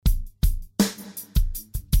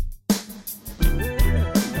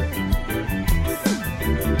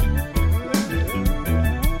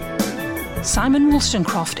Simon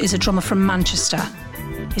Wollstonecroft is a drummer from Manchester.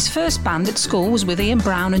 His first band at school was with Ian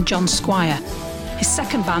Brown and John Squire. His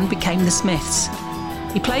second band became The Smiths.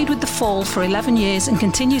 He played with The Fall for 11 years and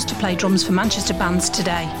continues to play drums for Manchester bands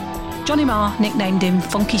today. Johnny Marr nicknamed him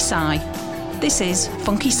Funky Si. This is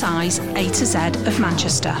Funky Si's A to Z of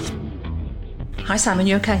Manchester. Hi Simon,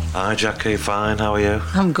 you okay? Hi Jackie, fine, how are you?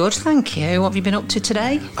 I'm good, thank you. What have you been up to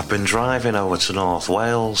today? I've been driving over to North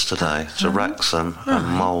Wales today, to Wrexham and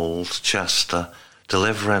Mold, Chester,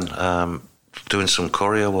 delivering, doing some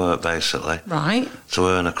courier work basically. Right. To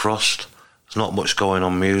earn a crust. There's not much going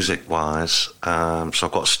on music-wise, so I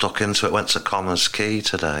got stuck into it. Went to Connors Quay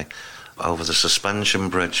today, over the suspension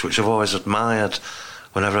bridge, which I've always admired.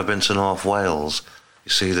 Whenever I've been to North Wales,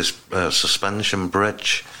 you see this suspension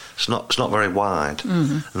bridge. It's not very wide.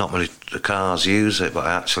 Not many cars use it, but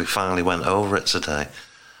I actually finally went over it today.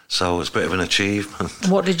 So it's a bit of an achievement.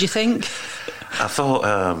 What did you think? I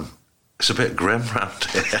thought it's a bit grim round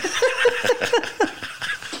here.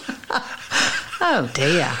 Oh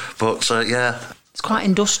dear. But yeah. It's quite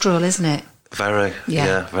industrial, isn't it? Very,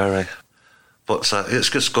 yeah very. But it's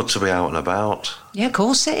just good to be out and about. Yeah, of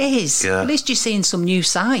course it is. Yeah. At least you're seeing some new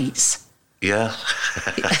sights. Yeah.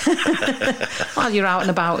 While you're out and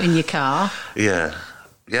about in your car. Yeah,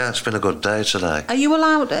 it's been a good day today. Are you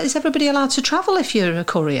allowed, is everybody allowed to travel if you're a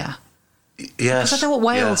courier? Yes. Because I thought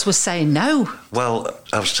Wales was saying no. Well,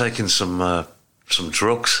 I was taking some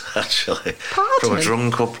drugs, actually. Pardon?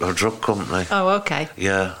 From a drug company. Oh, okay.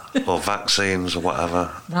 Yeah, or vaccines or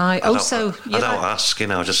whatever. Right. I don't ask,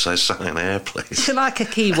 I just say, sign here, please. You're like a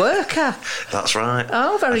key worker. That's right.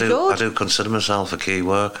 Oh, very good. I do consider myself a key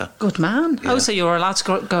worker. Good man. Yeah. Oh, so you're allowed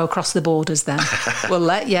to go across the borders then? We'll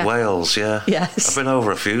let you. Wales, yeah. Yes. I've been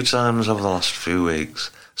over a few times over the last few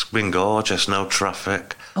weeks. It's been gorgeous, no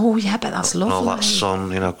traffic. Oh, yeah, but that's lovely. All that sun,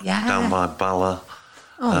 down by Bala.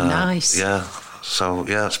 Oh, nice. Yeah. So,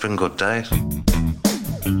 yeah, it's been a good day.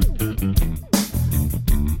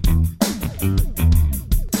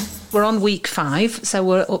 We're on week 5, so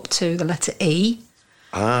we're up to the letter E.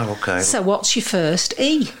 Ah, OK. So what's your first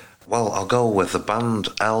E? Well, I'll go with the band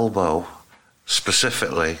Elbow,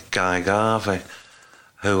 specifically Guy Garvey,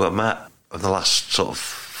 who I met in the last sort of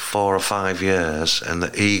 4 or 5 years in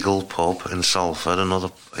the Eagle pub in Salford, another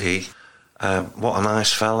E. What a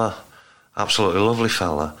nice fella. Absolutely lovely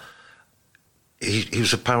fella. He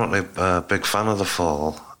was apparently a big fan of The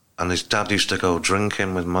Fall, and his dad used to go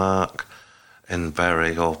drinking with Mark in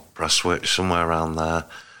Bury or Prestwich, somewhere around there.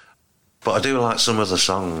 But I do like some of the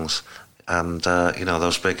songs, and,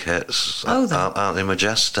 those big hits, aren't they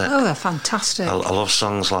majestic? Oh, they're fantastic. I love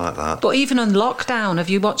songs like that. But even on lockdown, have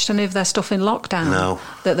you watched any of their stuff in lockdown? No.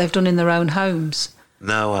 That they've done in their own homes?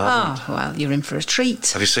 No, I haven't. Oh, well, you're in for a treat.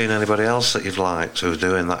 Have you seen anybody else that you've liked who's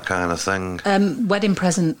doing that kind of thing? Wedding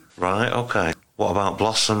Present. Right, OK. What about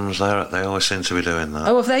Blossoms? They always seem to be doing that.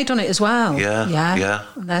 Oh, have they done it as well? Yeah.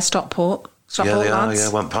 And they're Stockport they lads. are, yeah.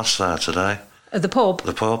 Went past there today. The pub?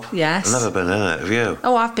 The pub? Yes. I've never been in it, have you?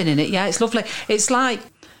 Oh, I've been in it, yeah. It's lovely. It's like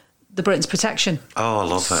the Britain's Protection. Oh, I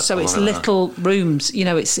love it. So it's little rooms,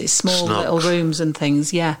 it's small Snooks. little rooms and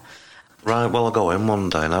things, yeah. Right, well, I'll go in one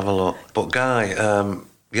day and have a look. But Guy,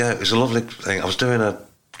 it was a lovely thing. I was doing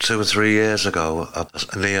 2 or 3 years ago,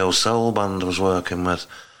 a neo soul band I was working with,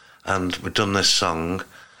 and we'd done this song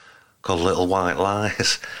called Little White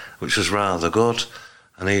Lies, which was rather good,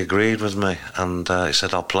 and he agreed with me, and he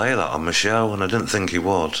said, I'll play that on my show, and I didn't think he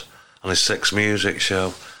would, on his Six Music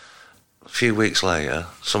show. A few weeks later,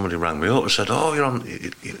 somebody rang me up and said, we're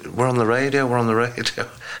on the radio,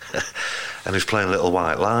 and he's playing Little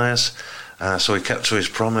White Lies, so he kept to his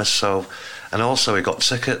promise, and also he got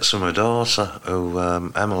tickets for my daughter, who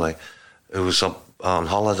Emily, who was on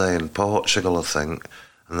holiday in Portugal, I think,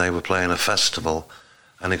 and they were playing a festival,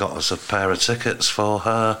 and he got us a pair of tickets for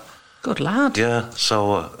her. Good lad. Yeah,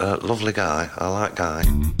 so lovely guy. I like Guy.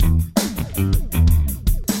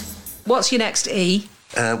 What's your next E?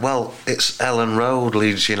 Well, it's Ellen Road,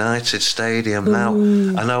 Leeds United Stadium. Ooh.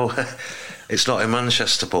 Now, I know it's not in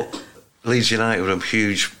Manchester, but Leeds United were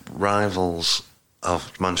huge rivals of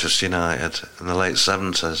Manchester United in the late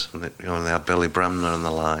 70s. And they had Billy Bremner and the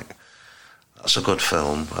like. That's a good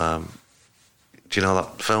film. Do you know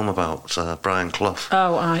that film about Brian Clough?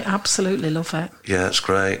 Oh, I absolutely love it. Yeah, it's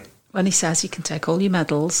great. When he says you can take all your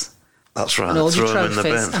medals, that's right, and all throw your them in the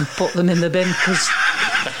trophies bin, and put them in the bin because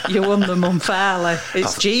you won them unfairly.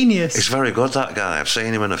 It's genius. He's very good, that guy. I've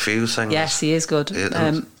seen him in a few things. Yes, he is good.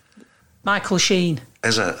 Michael Sheen.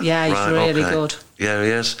 Is it? Yeah, he's really good. Yeah, he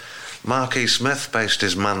is. Mark E. Smith based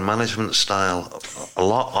his man management style a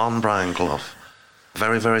lot on Brian Clough.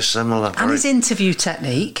 Very, very similar. And his interview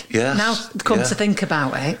technique. Yes. Now, come to think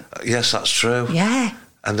about it. Yes, that's true. Yeah.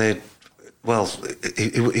 And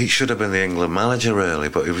he should have been the England manager, really,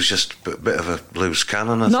 but he was just a bit of a loose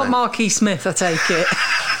cannon, I Not think. Marquis Smith, I take it.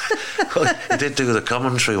 Well, he did do the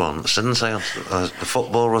commentary once, didn't he? The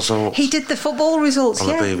football results. He did the football results, on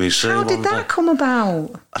yeah. the BBC. How did that come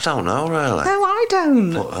about? I don't know, really. No, I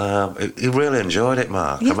don't. But he really enjoyed it,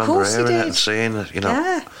 Mark. Yeah, I of remember course he hearing it did. and seeing it, you know.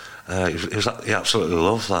 Yeah. He absolutely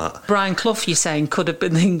loved that. Brian Clough, you're saying, could have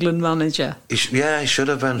been the England manager? He should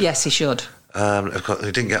have been. Yes, he should. Of course,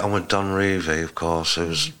 he didn't get on with Don Revie, of course, who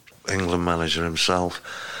was England manager himself.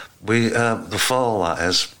 The fall, that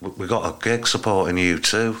is, we got a gig supporting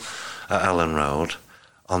U2 at Ellen Road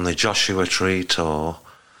on the Joshua Tree tour,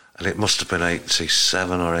 and it must have been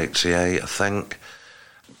 87 or 88, I think.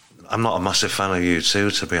 I'm not a massive fan of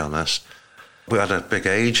U2, to be honest. We had a big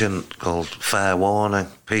agent called Fair Warning.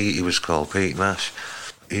 Pete, he was called, Pete Nash.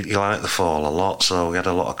 He liked the fall a lot, so we had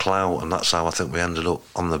a lot of clout, and that's how I think we ended up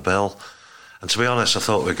on the bill. And to be honest, I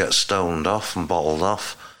thought we'd get stoned off and bottled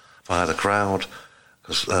off by the crowd,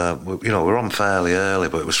 because we were on fairly early,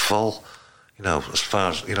 but it was full. You know, as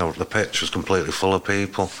far as, the pitch was completely full of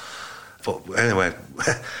people. But anyway,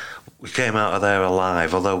 we came out of there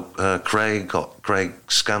alive, although Craig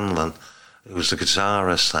Scanlon, who was the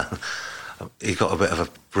guitarist then, he got a bit of a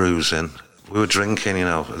bruise in. We were drinking, in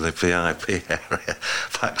the VIP area,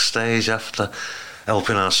 backstage after,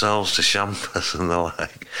 helping ourselves to champers and the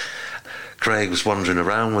like. Craig was wandering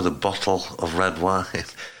around with a bottle of red wine.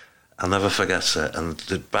 I'll never forget it. And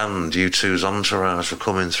the band, U2's entourage, were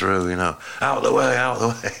coming through, out of the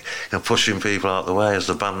way, pushing people out of the way as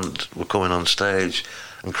the band were coming on stage.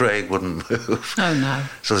 And Craig wouldn't move. Oh, no.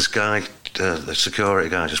 So this guy, the security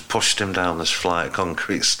guy, just pushed him down this flight of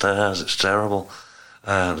concrete stairs. It's terrible.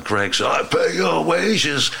 And Craig said, I pay your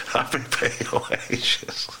wages. I've been paying your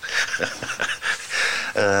wages.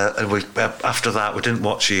 And after that, we didn't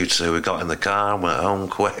watch U2. We got in the car and went home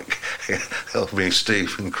quick. Me,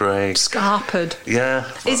 Steve and Craig. Scarpered.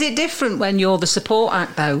 Yeah. Is it different when you're the support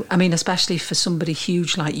act, though? I mean, especially for somebody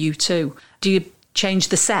huge like U2. Do you change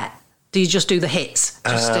the set? Do you just do the hits,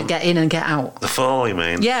 just to get in and get out? The fall, you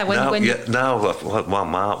mean? Yeah, well,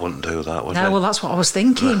 Mark wouldn't do that, would he? No, well, that's what I was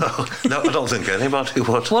thinking. No, I don't think anybody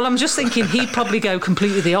would. Well, I'm just thinking he'd probably go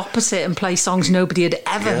completely the opposite and play songs nobody had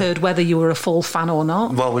ever heard, whether you were a full fan or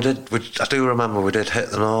not. Well, I do remember we did Hit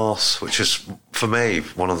the North, which is, for me,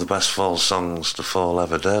 one of the best fall songs the Fall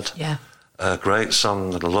ever did. Yeah. A great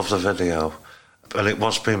song, and I love the video. And it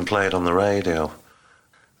was being played on the radio.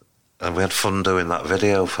 And we had fun doing that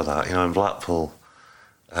video for that, in Blackpool.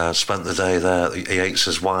 Spent the day there at the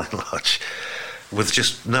Yates's Wine Lodge with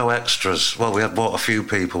just no extras. Well, we had brought a few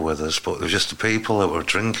people with us, but it was just the people that were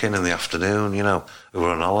drinking in the afternoon, who were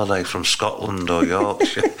on holiday from Scotland or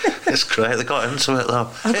Yorkshire. It's great. They got into it, though.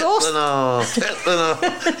 Of course. Hit the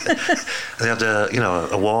north. They had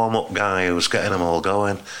a warm-up guy who was getting them all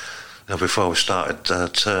going. Before we started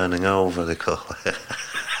turning over, they call it.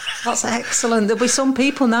 That's excellent. There'll be some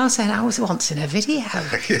people now saying, I was once in a video.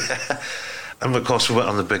 Yeah. And of course we went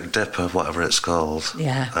on the Big Dipper, whatever it's called.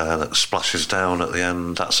 Yeah. That splashes down at the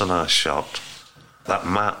end. That's a nice shot. That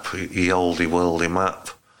map, ye oldie worldy map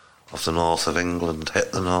of the north of England,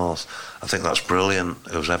 Hit the North. I think that's brilliant.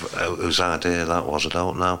 Whose idea that was, I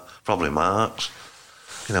don't know. Probably Mark's.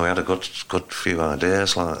 We had a good few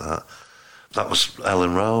ideas like that. That was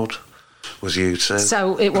Ellen Road, was U2.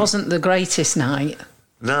 So it wasn't the greatest night?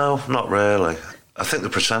 No, not really. I think the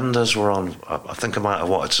Pretenders were on. I think I might have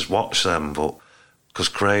wanted to watch them, but because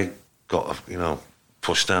Craig got,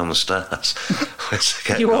 pushed down the stairs.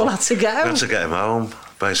 You all had to go? We had to get him home,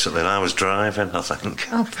 basically, and I was driving, I think.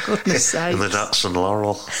 Oh, for goodness sake. In the Datsun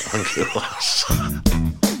Laurel, I think it was.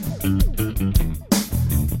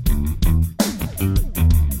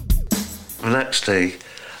 The next day,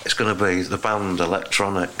 it's going to be the band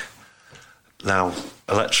Electronic. Now,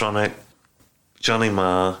 Electronic, Johnny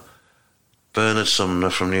Marr, Bernard Sumner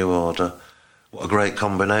from New Order. What a great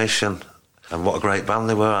combination. And what a great band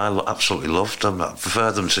they were. I absolutely loved them. I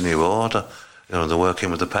preferred them to New Order. They're working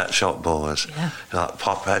with the Pet Shop Boys. Yeah. That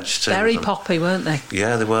pop edge to Very them. poppy, weren't they?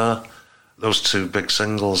 Yeah, they were. Those two big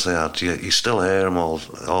singles they had, you still hear them all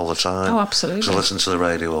the time. Oh, absolutely. 'Cause I listen to the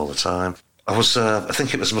radio all the time. I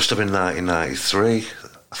think it must have been 1993.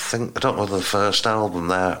 I don't know whether the first album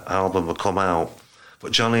would come out.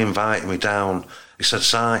 But Johnny invited me down. He said,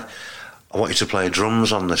 Si, I want you to play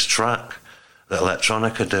drums on this track that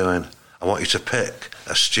Electronic are doing. I want you to pick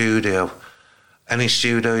a studio, any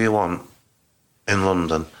studio you want in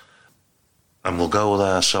London, and we'll go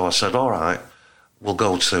there. So I said, all right, we'll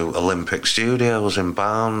go to Olympic Studios in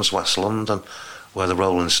Barnes, West London. where the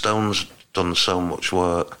Rolling Stones done so much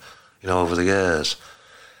work, over the years.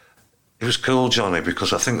 He was cool, Johnny,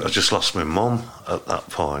 because I think I just lost my mum at that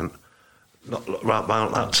point. Not right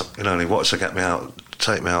about that, and he wanted to get me out,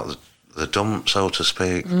 take me out the dump, so to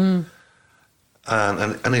speak. And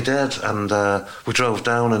he did, and we drove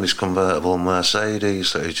down in his convertible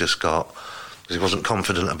Mercedes that he just got, because he wasn't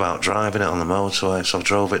confident about driving it on the motorway, so I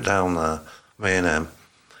drove it down there, me and him,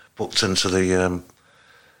 booked into the,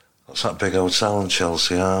 what's that big hotel in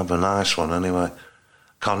Chelsea Harbour, nice one anyway,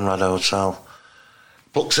 Conrad Hotel.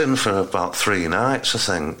 Booked in for about 3 nights, I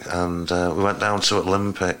think, and we went down to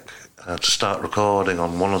Olympic to start recording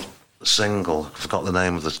on one of the single. I forgot the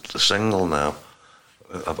name of the single now.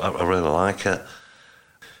 I really like it.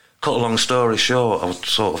 Cut a long story short,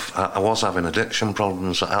 I was having addiction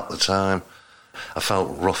problems at the time. I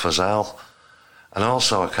felt rough as hell. And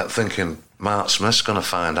also I kept thinking, Mark Smith's going to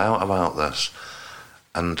find out about this.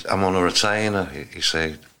 And I'm on a retainer, you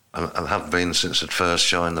see, and have been since I'd first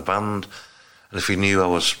joined the band. And if he knew I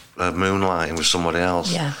was moonlighting with somebody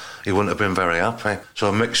else, he wouldn't have been very happy. So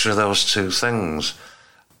a mixture of those two things.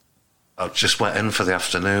 I just went in for the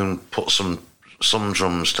afternoon, put some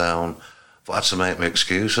drums down, but I had to make my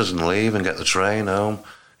excuses and leave and get the train home,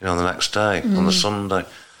 the next day, on the Sunday,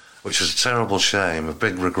 which was a terrible shame, a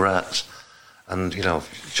big regret. And,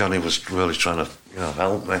 Johnny was really trying to,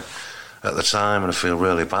 help me at the time, and I feel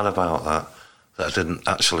really bad about that I didn't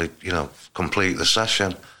actually, complete the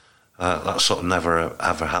session. That sort of never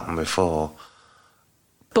ever happened before.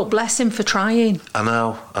 But bless him for trying. I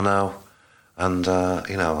know. And,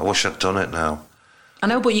 I wish I'd done it now. I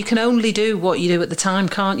know, but you can only do what you do at the time,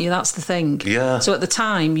 can't you? That's the thing. Yeah. So at the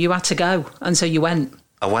time, you had to go, and so you went.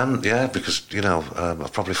 I went, yeah, because, I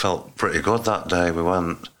probably felt pretty good that day we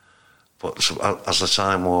went. But as the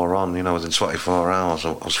time wore on, within 24 hours,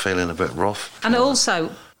 I was feeling a bit rough. And also,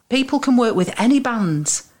 people can work with any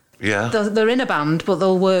bands. Yeah. They're in a band, but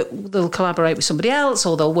they'll collaborate with somebody else,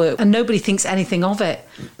 or they'll work, and nobody thinks anything of it.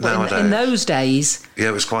 But in those days... Yeah,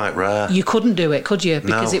 it was quite rare. You couldn't do it, could you?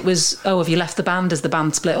 Because it was, have you left the band as the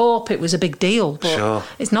band split up? It was a big deal, but sure.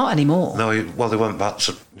 It's not anymore. No, they went back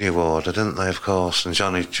to New Order, didn't they, of course? And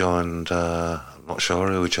Johnny joined, I'm not sure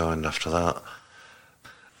who joined after that.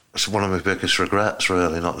 It's one of my biggest regrets,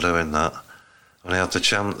 really, not doing that. When I had the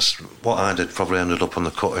chance, what I did probably ended up on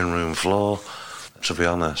the cutting room floor, to be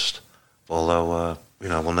honest. Although,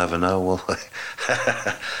 we'll never know, will we?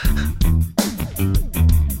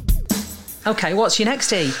 OK, what's your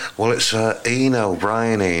next E? Well, it's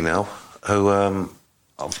Brian Eno, who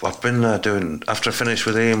I've been doing... After I finished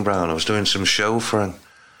with Ian Brown, I was doing some chauffeuring.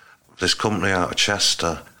 This company out of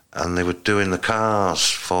Chester, and they were doing the cars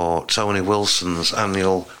for Tony Wilson's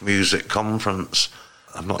annual music conference.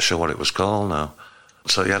 I'm not sure what it was called now.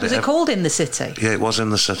 So was it called In the City? Yeah, it was in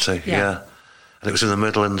the city, yeah. And it was in the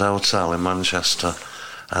Midland Hotel in Manchester.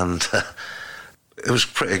 And it was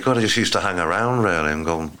pretty good. I just used to hang around, really, and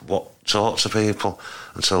go and talk to people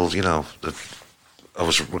until, I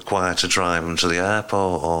was required to drive them to the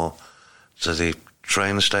airport or to the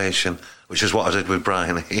train station, which is what I did with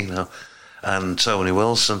Brian Eno and Tony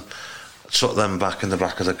Wilson. I took them back in the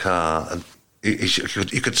back of the car, and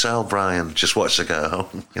you could tell Brian just wanted to get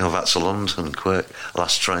home. Back to London, quick,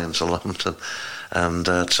 last train to London. And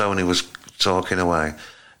Tony was talking away,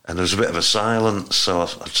 and there was a bit of a silence, so I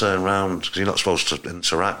turned round, because you're not supposed to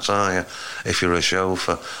interact, are you, if you're a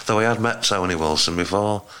chauffeur? Though I had met Tony Wilson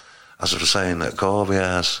before, as I was saying, at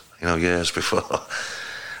Corbieres, years before.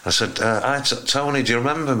 I said, Tony, do you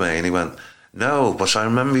remember me? And he went, no, but I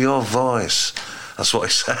remember your voice. That's what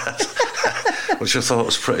he said, which I thought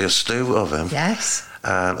was pretty astute of him. Yes.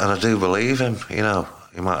 And I do believe him, he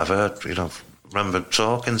might have heard, remembered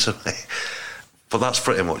talking to me. But that's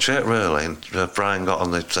pretty much it, really. And Brian got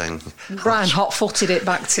on the thing. Brian hot-footed it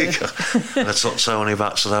back to... And I took Tony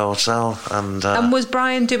back to the hotel. And was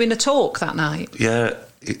Brian doing a talk that night? Yeah,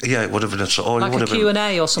 it would have been a talk. Like a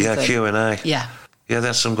Q&A or something? Yeah, Q&A. Yeah. Yeah, they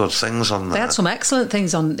had some good things on there. They had some excellent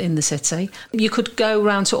things on in the city. You could go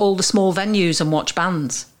round to all the small venues and watch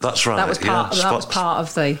bands. That's right. That was part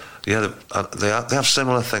of the... Yeah, they have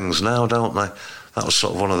similar things now, don't they? That was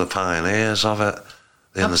sort of one of the pioneers of it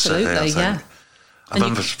in the city, I think. Yeah. I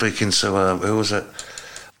remember speaking to, who was it?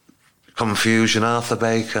 Confusion, Arthur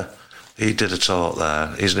Baker. He did a talk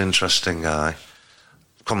there. He's an interesting guy.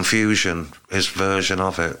 Confusion, his version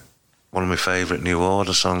of it, one of my favourite New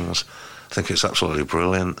Order songs. I think it's absolutely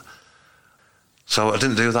brilliant. So I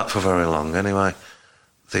didn't do that for very long anyway,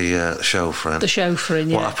 the chauffeuring. The chauffeuring,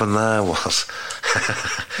 yeah. What happened there was...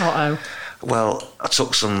 Uh-oh. Well, I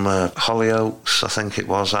took some Hollyoaks, I think it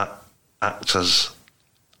was, actors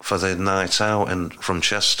for the night out from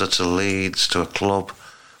Chester to Leeds to a club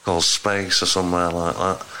called Space or somewhere like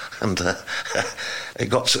that. And it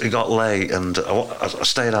got late, and I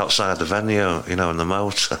stayed outside the venue, in the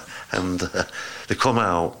motor, and they come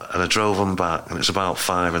out, and I drove them back, and it's about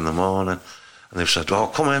 5 a.m, and they've said, "Oh,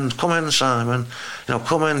 come in, Simon.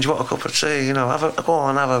 Come in. Do you want a cup of tea? Go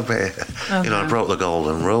on, have a beer." Okay. I broke the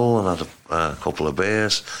golden rule and had a couple of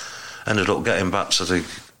beers. Ended up getting back to the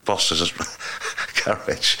boss's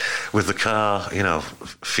garage with the car, a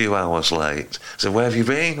few hours late. So, "Where have you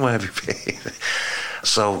been? Where have you been?"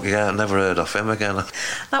 So, yeah, I never heard of him again.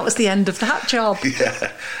 That was the end of that job.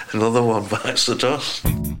 Yeah, another one bites the dust.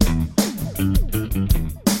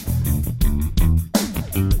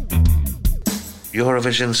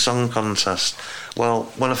 Eurovision Song Contest.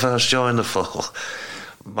 Well, when I first joined the Full,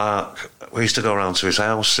 Mark, we used to go around to his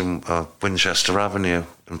house in Winchester Avenue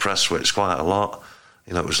in Prestwich quite a lot.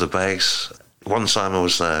 It was the base. One time I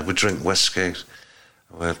was there, we'd drink whiskey.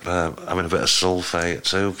 We're having a bit of sulphate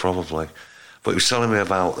too, probably. But he was telling me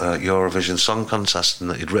about Eurovision Song Contest and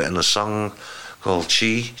that he'd written a song called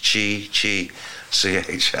Chi, Chi, Chi,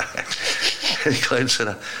 C-H-I. He claimed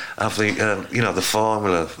to have the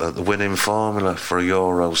formula, the winning formula for a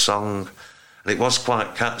Euro song. And it was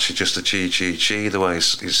quite catchy, just the Chi, Chi, Chi, the way he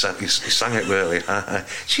sang it really high.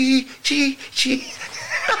 Chi, Chi, Chi.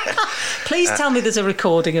 Please tell me there's a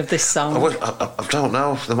recording of this song. I don't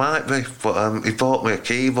know, there might be, but he bought me a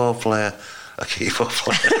keyboard player.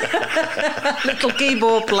 Little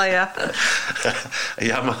keyboard player. A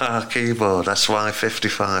Yamaha keyboard,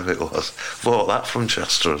 SY55 it was. Bought that from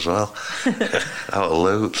Chester as well, out of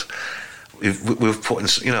loot. We've put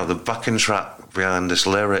in, the backing track behind this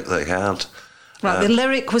lyric that he had. Right, the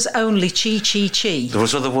lyric was only Chi, Chi, Chi. There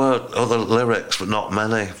was other lyrics, but not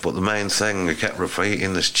many. But the main thing, he kept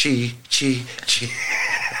repeating this Chi, Chi, Chi.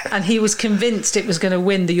 And he was convinced it was going to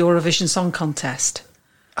win the Eurovision Song Contest.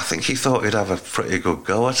 I think he thought he'd have a pretty good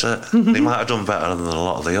go at it. He might have done better than a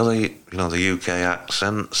lot of the other, the UK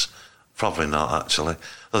accents. Probably not, actually.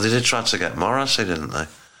 Though they did try to get Morrissey, didn't they?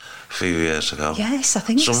 A few years ago. Yes, I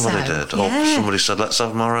think somebody so. did. Yeah. Oh, somebody said, "Let's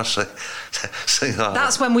have Morrissey."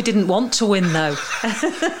 That's when we didn't want to win, though.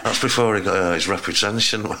 That's before he got his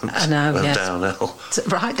reputation went downhill.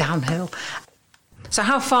 Right downhill. So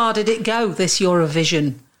how far did it go, this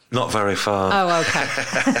Eurovision? Not very far. Oh,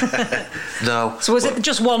 okay. No. So was it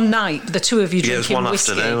just one night, the two of you drinking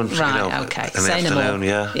whiskey? Yeah, it was one afternoon. Right, okay. In the afternoon,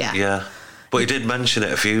 yeah. But he did mention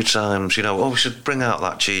it a few times, we should bring out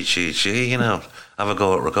that Chi, Chi, Chi, have a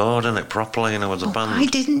go at recording it properly, with the band. Why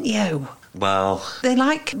didn't you? Well... They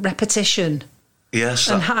like repetition. Yes.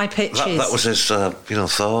 And high pitches. That was his,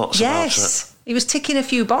 thoughts about it. He was ticking a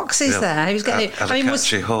few boxes there. He was getting. Had a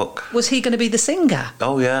catchy hook. Was he going to be the singer?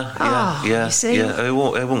 Oh yeah. You see? Yeah. He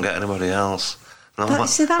won't get anybody else. No,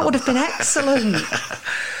 that would have been excellent.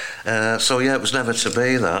 It was never to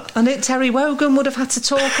be that. And Terry Wogan would have had to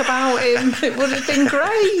talk about him. It would have been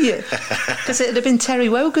great because it would have been Terry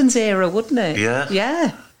Wogan's era, wouldn't it? Yeah.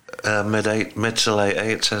 Yeah. Mid to late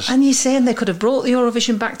 80s. And you're saying they could have brought the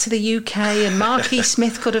Eurovision back to the UK and Marquis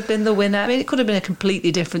Smith could have been the winner. I mean, it could have been a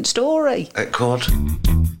completely different story. It could.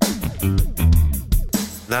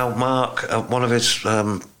 Now, Mark, one of his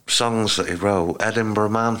songs that he wrote, Edinburgh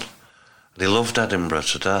Man, he loved Edinburgh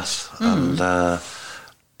to death. And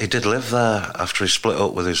he did live there after he split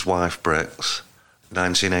up with his wife, Brix,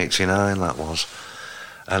 1989 that was.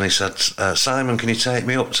 And he said, "Simon, can you take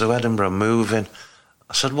me up to Edinburgh? I'm moving."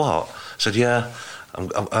 I said, "What?" I said, "Yeah, I'm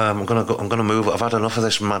going to move. I've had enough of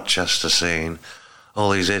this Manchester scene. All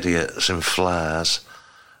these idiots in flares."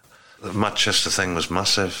 The Manchester thing was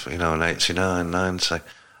massive, in 89, 90. And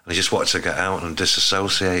he just wanted to get out and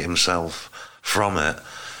disassociate himself from it.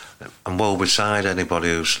 And woe beside anybody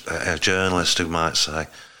who's a journalist who might say,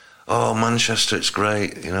 "Oh, Manchester, it's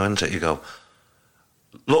great, isn't it?" You go,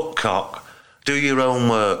 "Look, cock, do your own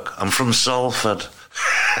work. I'm from Salford."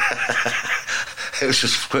 It was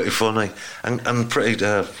just pretty funny and pretty,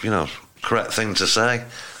 correct thing to say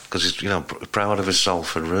because he's, proud of his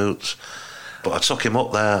Salford roots. But I took him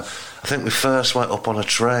up there. I think we first went up on a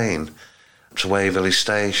train to Waverley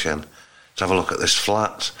Station to have a look at this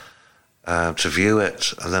flat, to view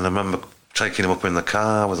it. And then I remember taking him up in the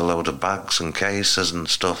car with a load of bags and cases and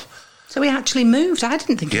stuff. So he actually moved. I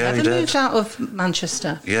didn't think he ever did. Moved out of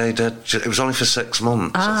Manchester. Yeah, he did. It was only for 6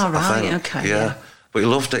 months. I think. Okay. Yeah. But he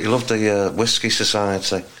loved it. He loved the Whiskey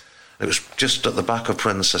Society. It was just at the back of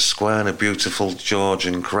Princess Square in a beautiful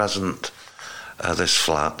Georgian crescent, this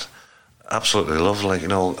flat. Absolutely lovely,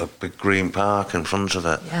 a big green park in front of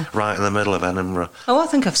it, right in the middle of Edinburgh. Oh, I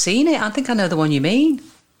think I've seen it. I think I know the one you mean.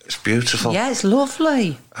 It's beautiful. Yeah, it's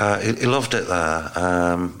lovely. He loved it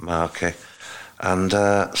there, Marky. And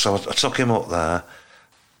so I took him up there.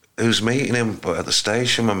 Who's meeting him? But at the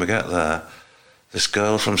station when we get there, this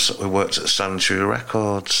girl who worked at Sanctuary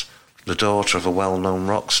Records, the daughter of a well-known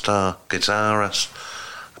rock star, guitarist,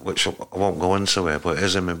 which I won't go into here, but it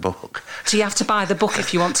is in my book. So you have to buy the book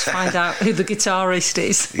if you want to find out who the guitarist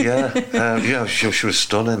is. Yeah, she was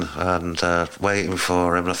stunning, and waiting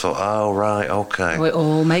for him. And I thought, oh, right, okay. Oh, it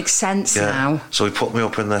all makes sense now. So he put me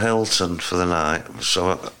up in the Hilton for the night,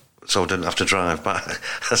 so I didn't have to drive back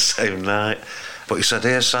the same night. But he said,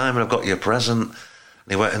 here, Simon, I've got you a present. And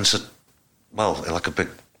he went into, well, like a big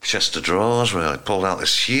chest of drawers, really. Pulled out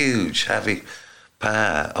this huge, heavy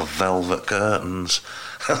pair of velvet curtains.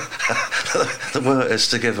 There weren't his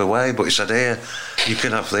to give away, but he said, here, you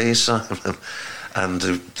can have these, Simon. And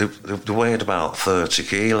they weighed about 30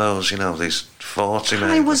 kilos, you know, these 40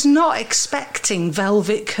 maybe. I was not expecting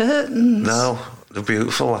velvet curtains. No, they're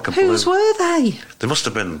beautiful, like a Whose blue. were they? They must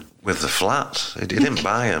have been with the flat. He didn't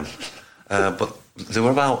buy them. But they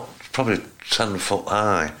were about probably 10 foot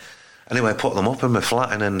high. Anyway, I put them up in my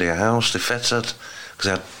flat in India House. They fitted, because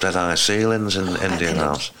they had dead high ceilings in India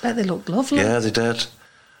House. I bet they looked lovely. Yeah, they did.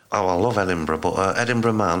 Oh, I love Edinburgh, but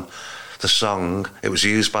Edinburgh Man, the song, it was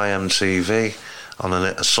used by MTV on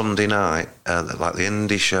a Sunday night, like the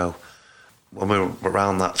indie show. When we were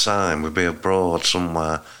around that time, we'd be abroad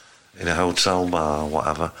somewhere in a hotel bar or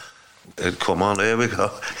whatever. It'd come on, here we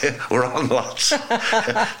go. We're on, lads.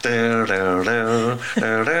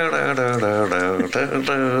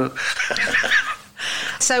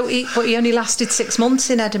 So, but he only lasted 6 months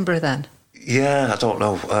in Edinburgh then? Yeah, I don't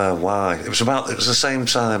know why. It was the same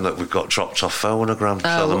time that we got dropped off Phonogram,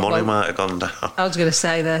 so the money might have gone down. I was going to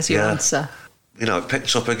say, there's your answer. You know, it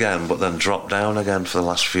picked up again, but then dropped down again for the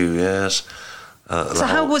last few years. So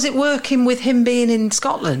how was it working with him being in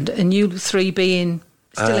Scotland and you three being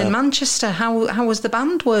still in Manchester? How was the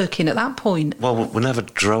band working at that point? Well, we never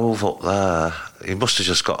drove up there. He must have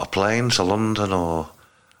just got a plane to London, or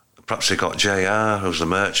perhaps he got JR, who's the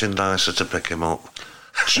merchandiser, to pick him up.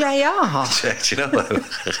 JR? Do you know him?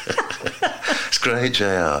 It's great,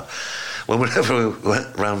 JR. Well, whenever we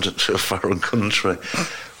went round to a foreign country,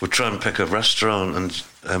 we'd try and pick a restaurant, and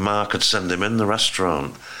Mark would send him in the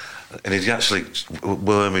restaurant, and he'd actually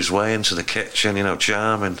worm his way into the kitchen, you know,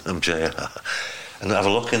 charming JR, and have a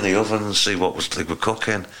look in the oven and see what they were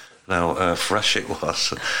cooking, how fresh it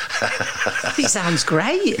was. He sounds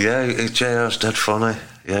great. Yeah, JR's dead funny.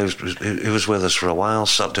 Yeah, he was with us for a while,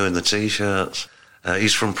 sat doing the T-shirts.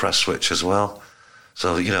 He's from Prestwich as well.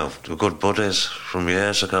 So, you know, we're good buddies from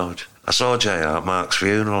years ago. I saw JR at Mark's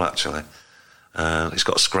funeral, actually. He's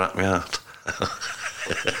got a scrapyard.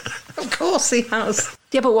 Of course he has.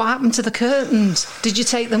 Yeah, but what happened to the curtains? Did you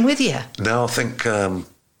take them with you? No, I think...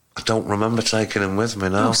 I don't remember taking them with me,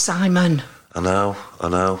 no. Oh, Simon. I know.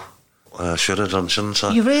 Should have done, shouldn't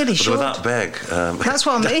I? You really should. They were that big. That's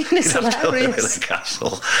what I mean. It's hilarious. In a castle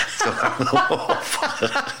to hang them up.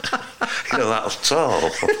 You know, that's tall.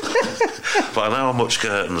 But I know how much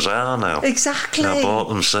curtains are now. Exactly. And I bought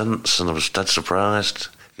them since, and I was dead surprised.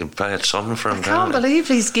 You can pay a ton for them. I can't believe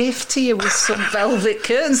his gift to you was some velvet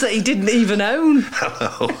curtains that he didn't even own. I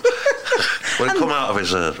know. Well, it come out of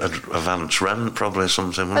his advance rent, probably,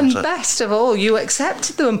 something, And wouldn't it? best of all, you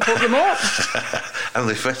accepted them and put them up. And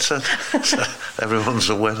they fitted. So everyone's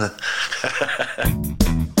a winner.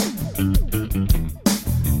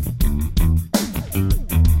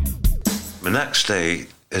 My next day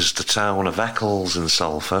is the town of Eccles in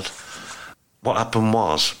Salford. What happened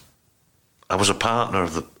was, I was a partner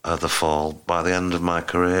of the Fall by the end of my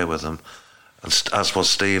career with them, and as was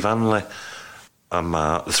Steve Hanley and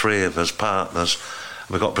Mark, the three of us partners.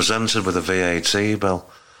 We got presented with a VAT bill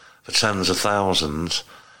for tens of thousands.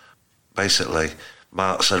 Basically,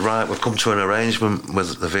 Mark said, right, we've come to an arrangement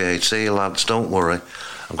with the VAT lads, don't worry,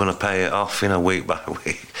 I'm going to pay it off, you know, week by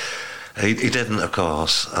week. He didn't, of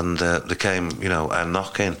course, and they came, you know,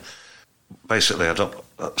 knocking. Basically,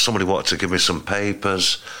 somebody wanted to give me some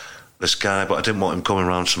papers, this guy, but I didn't want him coming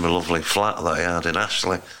round to my lovely flat that I had in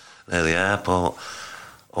Ashley, near the airport,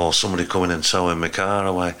 or somebody coming and towing my car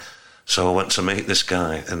away. So I went to meet this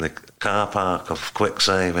guy in the car park of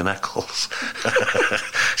Quicksave in Eccles,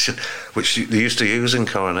 which they used to use in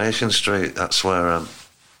Coronation Street. That's where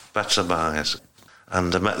Better buys.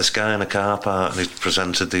 And I met this guy in a car park, and he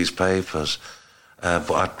presented these papers.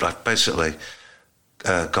 But I basically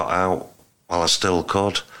got out while I still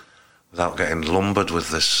could, without getting lumbered with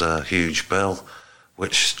this huge bill,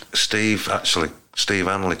 which Steve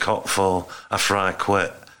Hanley copped for after I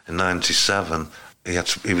quit in '97.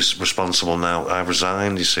 He was responsible now. I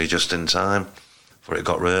resigned, you see, just in time. before it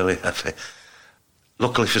got really heavy.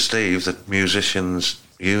 Luckily for Steve, the musicians'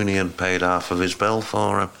 union paid half of his bill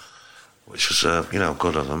for him, which was,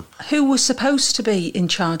 good of them. Who was supposed to be in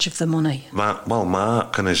charge of the money?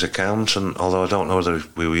 Mark and his accountant, although I don't know whether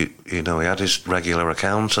he had his regular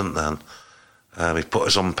accountant then. He put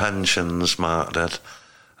us on pensions, Mark did.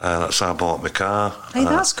 That's how I bought my car. Hey,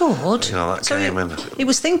 that's good. That so came in. He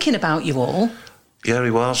was thinking about you all. Yeah, he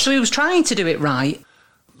was. So he was trying to do it right.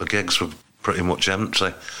 The gigs were pretty much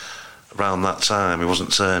empty. Around that time, he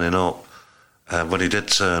wasn't turning up. When he did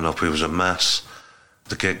turn up, he was a mess.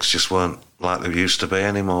 The gigs just weren't like they used to be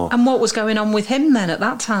anymore. And what was going on with him then at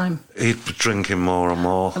that time? He'd be drinking more and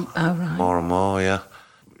more. Oh, right. More and more, yeah.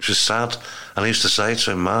 It was sad. And I used to say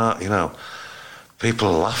to him, Mark, people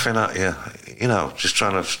are laughing at you, just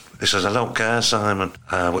trying to... He says, I don't care, Simon.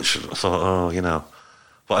 Which I thought,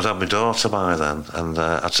 But I'd had my daughter by then, and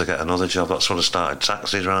I had to get another job. That's when I started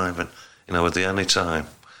taxi driving, with the Anytime.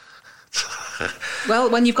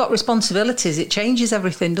 Well, when you've got responsibilities, it changes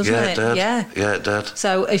everything, doesn't it? Did. Yeah, it did.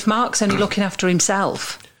 So if Mark's only looking after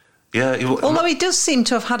himself... Yeah. Although he does seem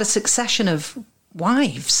to have had a succession of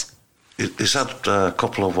wives. He's had a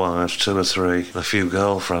couple of wives, 2 or 3, and a few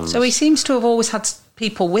girlfriends. So he seems to have always had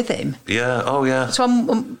people with him. Yeah, oh yeah. So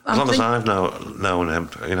I'm as long as I've known him,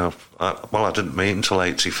 I didn't meet until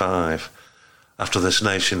 85, after this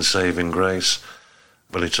Nation Saving Grace,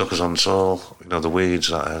 when he took us on tour, the Weeds,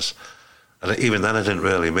 that is. And even then I didn't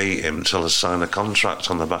really meet him until I signed a contract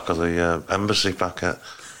on the back of the embassy packet,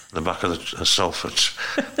 the back of the Salford,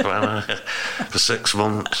 for 6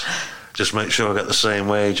 months. Just make sure I get the same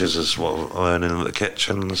wages as what I'm earning in the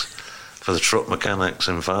kitchens for the truck mechanics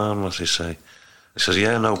in Farnworth, you see. He says,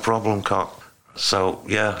 yeah, no problem, cock. So,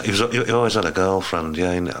 yeah, he always had a girlfriend,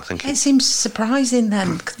 yeah. I think it seems surprising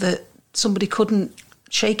then that somebody couldn't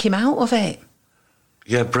shake him out of it.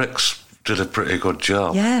 Yeah, Bricks did a pretty good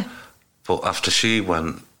job. Yeah. But after she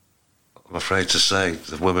went, I'm afraid to say,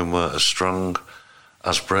 the women weren't as strong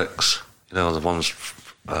as Bricks, the ones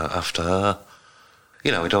after her.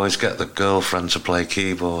 He'd always get the girlfriend to play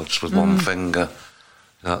keyboards with one finger.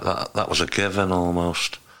 That was a given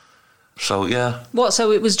almost. So, yeah. What,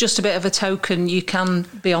 so it was just a bit of a token, you can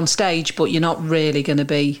be on stage, but you're not really going to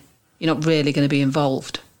be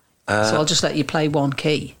involved. So I'll just let you play one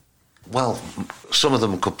key. Well, some of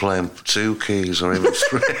them could play 2 keys or even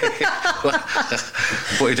 3.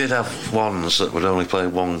 But he did have ones that would only play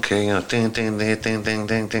 1 key, ding, ding, ding, ding, ding,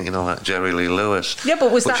 ding, ding, like Jerry Lee Lewis. Yeah,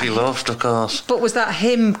 but which he loved, of course. But was that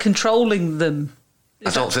him controlling them? I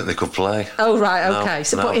don't think they could play. Oh, right, okay.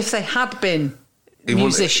 So, but if they had been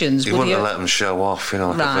musicians... He wouldn't have let them show off, like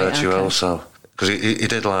a virtuoso. Okay. Because he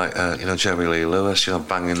did like, Jerry Lee Lewis,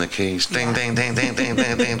 banging the keys. Ding, ding, ding, ding, ding,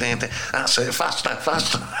 ding, ding, ding, ding. That's it, faster,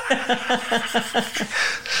 faster.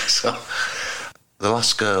 So, the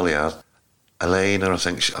last girl he had, Elena, I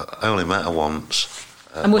think, I only met her once.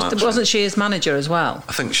 And wasn't she his manager as well?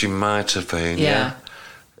 I think she might have been, yeah.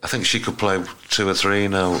 I think she could play 2 or 3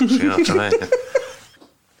 notes, you know what I mean?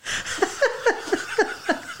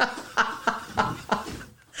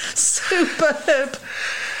 Superb.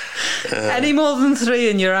 Any more than 3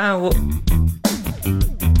 and you're out.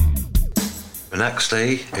 The next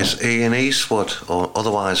E is Ian Eastwood, or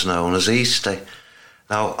otherwise known as Easty.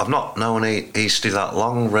 Now, I've not known Easty that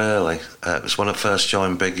long, really. It was when I first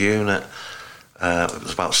joined Big Unit. It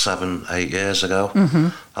was about 7-8 years ago. Mm-hmm.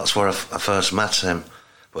 That's where I first met him.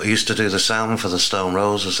 But he used to do the sound for the Stone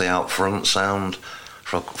Roses, the out front sound,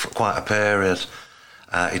 for quite a period.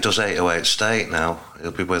 He does 808 State now.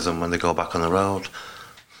 He'll be with them when they go back on the road.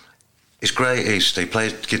 He's great, Easty. He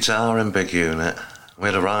played guitar in Big Unit. We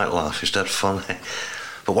had a right laugh. He's dead funny.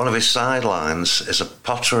 But one of his sidelines is a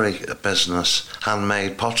pottery business,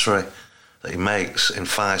 handmade pottery, that he makes in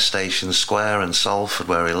Fire Station Square in Salford,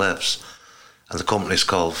 where he lives. And the company's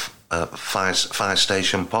called Fire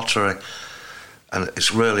Station Pottery. And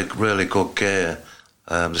it's really, really good gear.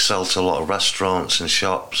 They sell to a lot of restaurants and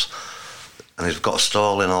shops. And he's got a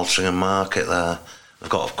stall in Altrincham Market there. They've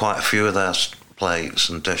got quite a few of their plates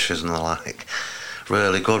and dishes and the like.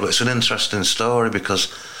 Really good. But it's an interesting story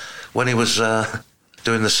because when he was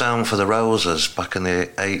doing the sound for the Roses back in the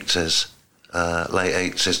 80s,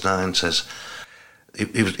 late 80s, 90s,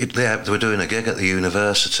 they were doing a gig at the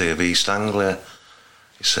University of East Anglia,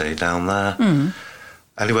 you see, down there. Mm.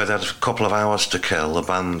 Anyway, they had a couple of hours to kill, the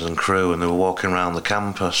band and crew, and they were walking around the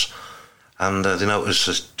campus, and they noticed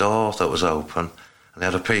this door that was open, and they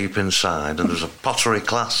had a peep inside, and there was a pottery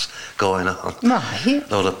class going on. Right.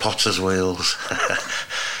 Load of potter's wheels.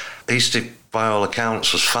 Easty, by all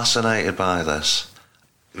accounts, was fascinated by this.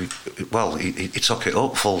 He took it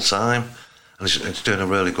up full time, and he's doing a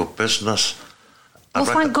really good business. Well,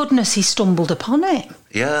 thank goodness he stumbled upon it.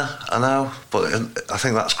 Yeah, I know, but I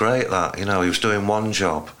think that's great that, you know, he was doing one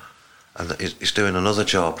job and he's doing another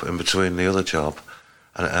job in between the other job.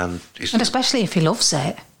 And especially if he loves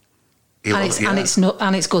it.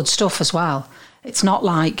 And it's good stuff as well. It's not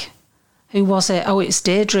like, who was it? Oh, it's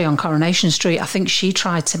Deirdre on Coronation Street. I think she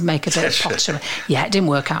tried to make a bit of pottery. Yeah, it didn't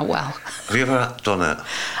work out well. Have you ever done it?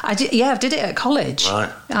 I did it at college. Right.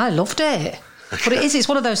 I loved it. But it's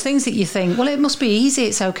one of those things that you think, well, it must be easy,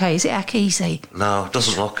 it's okay. Is it heck easy? No, it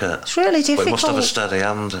doesn't look it. It's really difficult. But it must have a steady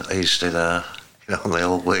hand, Easty, there, you know, on the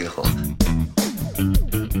old wheel.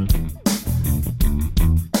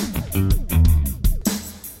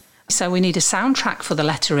 So we need a soundtrack for the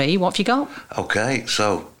letter E. What have you got? OK,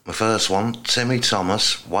 so my first one, Timmy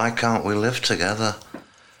Thomas, Why Can't We Live Together?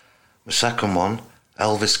 My second one,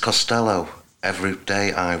 Elvis Costello, Every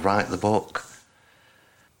Day I Write the Book.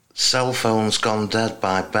 Cell Phone's Gone Dead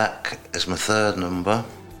by Beck is my third number.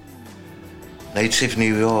 Native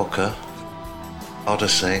New Yorker,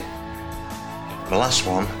 Odyssey. My last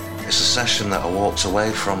one is a session that I walked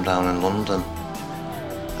away from down in London.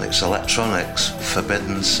 And it's Electronics,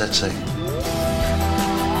 Forbidden City.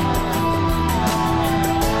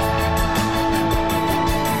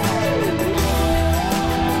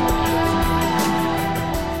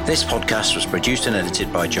 This podcast was produced and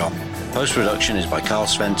edited by John. Post-production is by Carl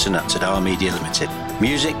Svensson at Tadar Media Limited.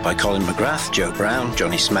 Music by Colin McGrath, Joe Brown,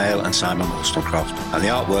 Johnny Smale and Simon Wollstonecroft. And the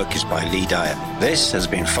artwork is by Lee Dyer. This has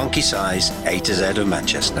been Funky Size A to Z of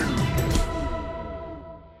Manchester.